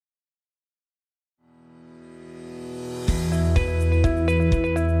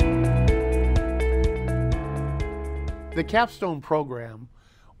The Capstone program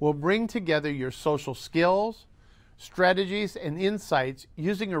will bring together your social skills, strategies, and insights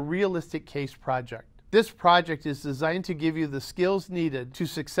using a realistic case project. This project is designed to give you the skills needed to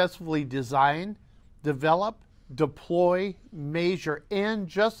successfully design, develop, deploy, measure, and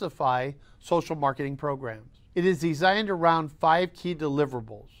justify social marketing programs. It is designed around 5 key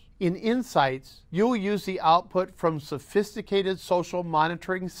deliverables. In Insights, you will use the output from sophisticated social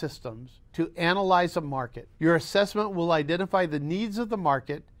monitoring systems to analyze a market. Your assessment will identify the needs of the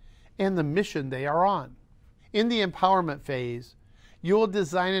market and the mission they are on. In the empowerment phase, you will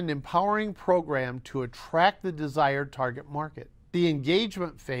design an empowering program to attract the desired target market. The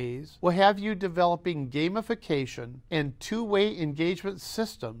engagement phase will have you developing gamification and two-way engagement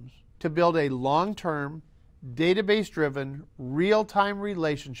systems to build a long-term, database-driven, real-time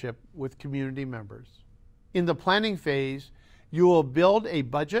relationship with community members. In the planning phase, you will build a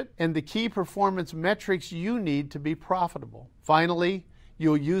budget and the key performance metrics you need to be profitable. Finally,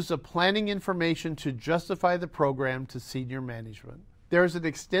 you'll use the planning information to justify the program to senior management. There is an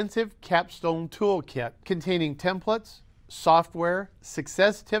extensive Capstone toolkit containing templates, software,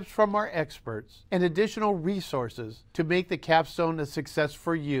 success tips from our experts, and additional resources to make the Capstone a success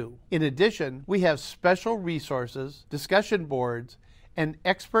for you. In addition, we have special resources, discussion boards, and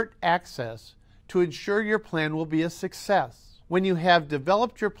expert access to ensure your plan will be a success. When you have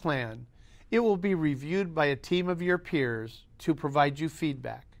developed your plan, it will be reviewed by a team of your peers to provide you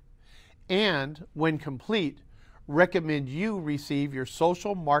feedback. And when complete, recommend you receive your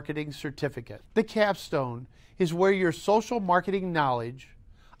social marketing certificate. The Capstone is where your social marketing knowledge,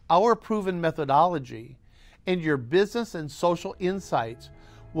 our proven methodology, and your business and social insights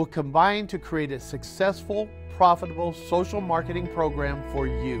will combine to create a successful, profitable social marketing program for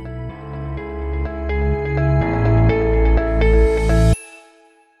you.